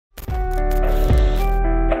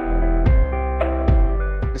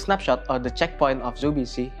snapshot or the checkpoint of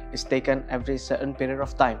ZooBC is taken every certain period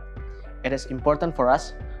of time. It is important for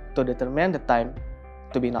us to determine the time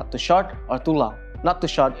to be not too short or too long. Not too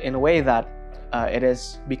short in a way that it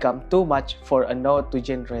has become too much for a node to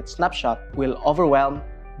generate snapshot, will overwhelm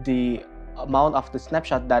the amount of the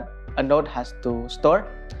snapshot that a node has to store,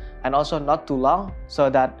 and also not too long so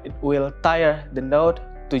that it will tire the node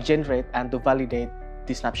to generate and to validate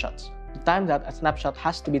the snapshots. The time that a snapshot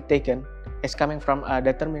has to be taken is coming from a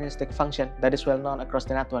deterministic function that is well known across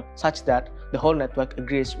the network, such that the whole network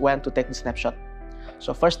agrees when to take the snapshot.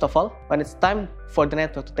 So first of all, when it's time for the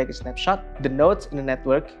network to take a snapshot, the nodes in the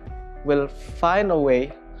network will find a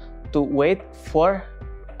way to wait for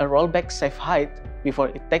a rollback safe height before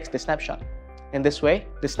it takes the snapshot. In this way,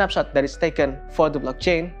 the snapshot that is taken for the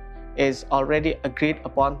blockchain is already agreed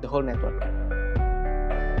upon the whole network.